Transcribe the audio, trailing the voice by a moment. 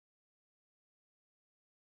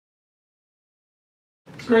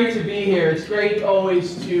It's great to be here. It's great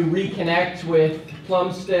always to reconnect with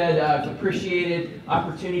Plumstead. I've appreciated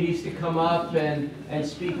opportunities to come up and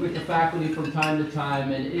speak with the faculty from time to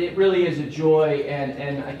time, and it really is a joy,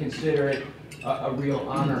 and I consider it a real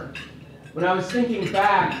honor. When I was thinking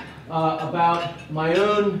back about my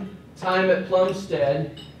own time at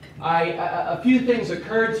Plumstead, a few things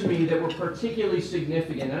occurred to me that were particularly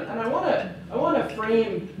significant, and I want to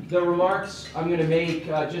frame the remarks I'm going to make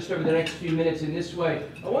just over the next few minutes in this way.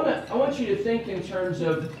 I want you to think in terms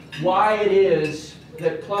of why it is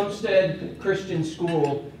that Plumstead Christian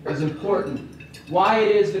School is important. Why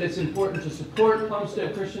it is that it's important to support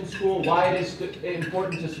Plumstead Christian School. Why it is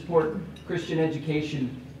important to support Christian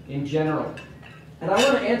education in general. And I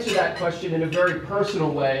want to answer that question in a very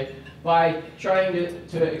personal way by trying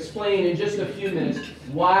to explain in just a few minutes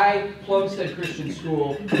why Plumstead Christian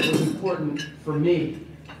School was important for me.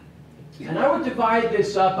 And I would divide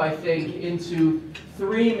this up, I think, into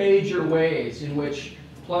three major ways in which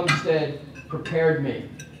Plumstead prepared me.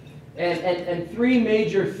 And three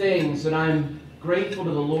major things that I'm grateful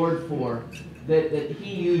to the Lord for that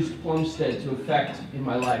He used Plumstead to effect in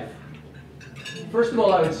my life. First of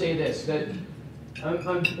all, I would say this, that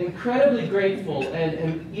I'm incredibly grateful,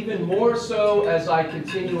 and even more so as I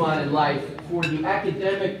continue on in life, for the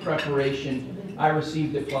academic preparation I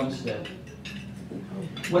received at Plumstead.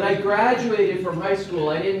 When I graduated from high school,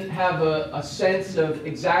 I didn't have a sense of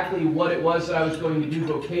exactly what it was that I was going to do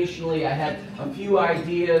vocationally. I had a few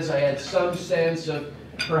ideas. I had some sense of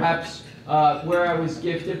perhaps where I was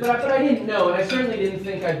gifted, but I didn't know, and I certainly didn't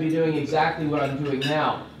think I'd be doing exactly what I'm doing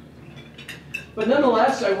now. But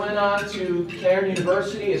nonetheless, I went on to Cairn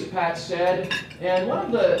University, as Pat said, and one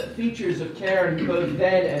of the features of Cairn, both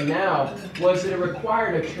then and now, was that it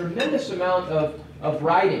required a tremendous amount of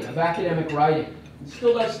writing, of academic writing. It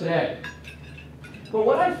still does today. But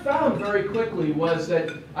what I found very quickly was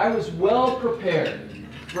that I was well prepared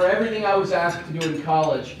for everything I was asked to do in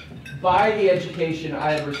college by the education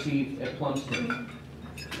I had received at Plumstead.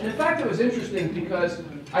 And in fact, it was interesting because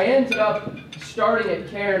I ended up starting at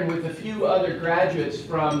Cairn with a few other graduates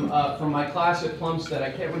from my class at Plumstead.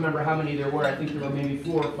 I can't remember how many there were. I think there were maybe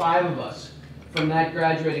 4 or 5 of us from that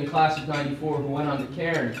graduating class of '94 who went on to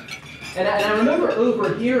Cairn. And I remember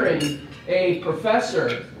overhearing a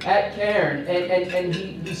professor at Cairn, and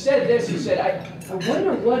he said this. He said, I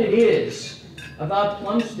wonder what it is about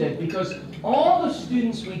Plumstead, because all the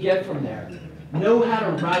students we get from there know how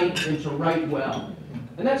to write and to write well.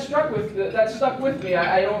 And that stuck with me.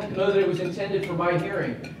 I don't know that it was intended for my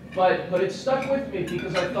hearing, but it stuck with me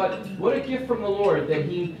because I thought, what a gift from the Lord that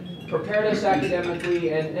He prepared us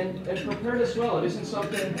academically and prepared us well. It isn't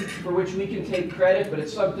something for which we can take credit, but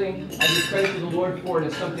it's something I give credit to the Lord for, and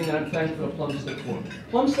it's something that I'm thankful to Plumstead for.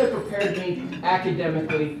 Plumstead prepared me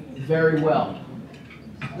academically very well.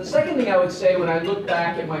 The second thing I would say when I look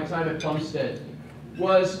back at my time at Plumstead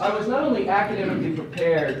was I was not only academically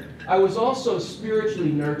prepared, I was also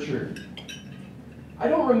spiritually nurtured. I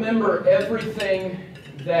don't remember everything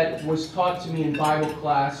that was taught to me in Bible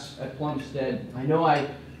class at Plumstead. I know I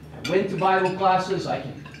went to Bible classes. I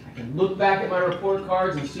can look back at my report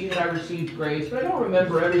cards and see that I received grades, but I don't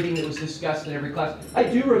remember everything that was discussed in every class. I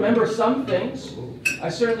do remember some things. I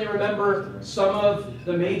certainly remember some of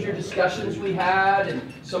the major discussions we had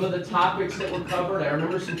and some of the topics that were covered. I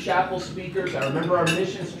remember some chapel speakers. I remember our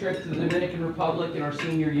missions trip to the Dominican Republic in our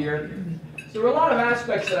senior year. So there were a lot of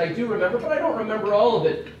aspects that I do remember, but I don't remember all of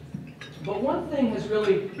it. But one thing has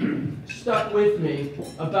really stuck with me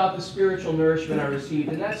about the spiritual nourishment I received,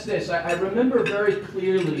 and that's this. I remember very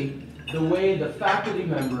clearly the way the faculty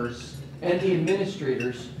members and the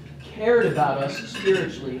administrators cared about us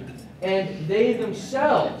spiritually, and they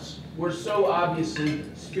themselves were so obviously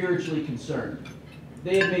spiritually concerned.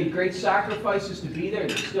 They had made great sacrifices to be there.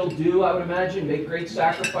 They still do, I would imagine, make great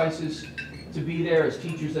sacrifices to be there as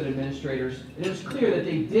teachers and administrators. And it was clear that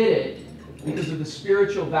they did it because of the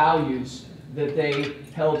spiritual values that they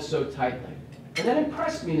held so tightly. And that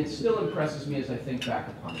impressed me, and it still impresses me as I think back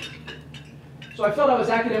upon it. So I felt I was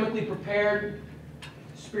academically prepared,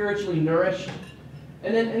 spiritually nourished,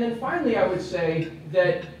 and then finally I would say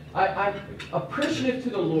that I'm appreciative to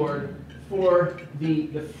the Lord for the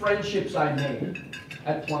friendships I made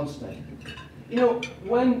at Plumstead. You know,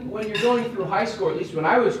 when you're going through high school, or at least when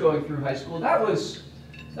I was going through high school, that was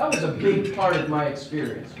a big part of my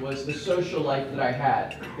experience, was the social life that I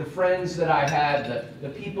had, the friends that I had, the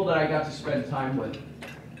people that I got to spend time with.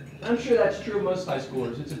 I'm sure that's true of most high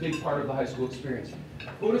schoolers. It's a big part of the high school experience.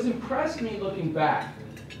 But what has impressed me looking back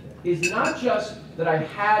is not just that I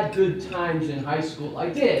had good times in high school. I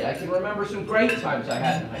did. I can remember some great times I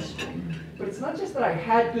had in high school. But it's not just that I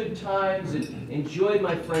had good times and enjoyed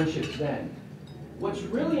my friendships then. What's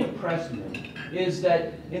really impressed me is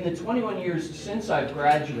that in the 21 years since I've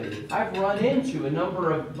graduated, I've run into a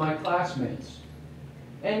number of my classmates.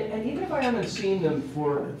 And even if I haven't seen them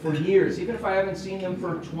for years, even if I haven't seen them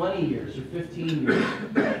for 20 years or 15 years,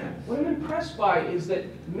 what I'm impressed by is that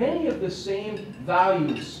many of the same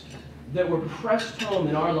values that were pressed home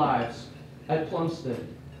in our lives at Plumstead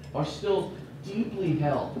are still deeply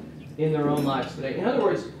held in their own lives today. In other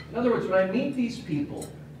words, when I meet these people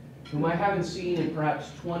whom I haven't seen in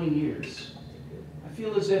perhaps 20 years, I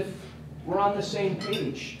feel as if we're on the same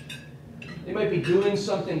page. They might be doing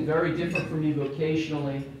something very different from me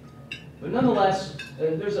vocationally, but nonetheless,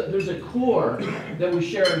 there's a core that we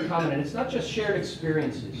share in common, and it's not just shared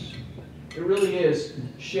experiences. It really is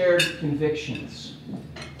shared convictions.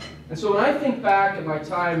 And so when I think back at my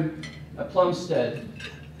time at Plumstead,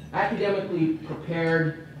 academically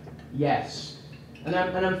prepared, yes. And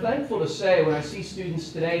I'm thankful to say when I see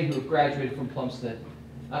students today who have graduated from Plumstead,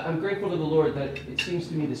 I'm grateful to the Lord that it seems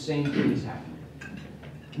to me the same thing is happening.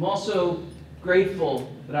 I'm also grateful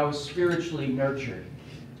that I was spiritually nurtured.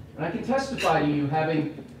 And I can testify to you,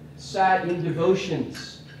 having sat in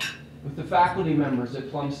devotions with the faculty members at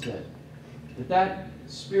Plumstead, that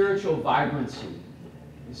spiritual vibrancy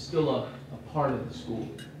is still a part of the school.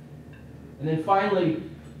 And then finally,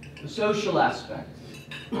 the social aspect.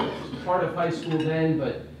 It's part of high school then,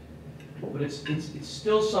 but it's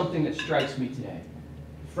still something that strikes me today.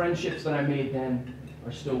 The friendships that I made then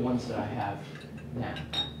are still ones that I have now.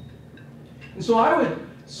 And so I would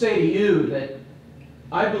say to you that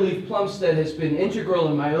I believe Plumstead has been integral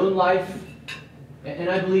in my own life, and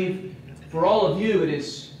I believe for all of you it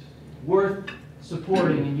is worth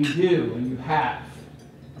supporting, and you do, and you have.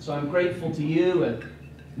 So I'm grateful to you and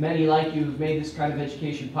many like you who've made this kind of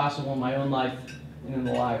education possible in my own life and in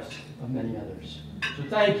the lives of many others. So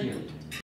thank you.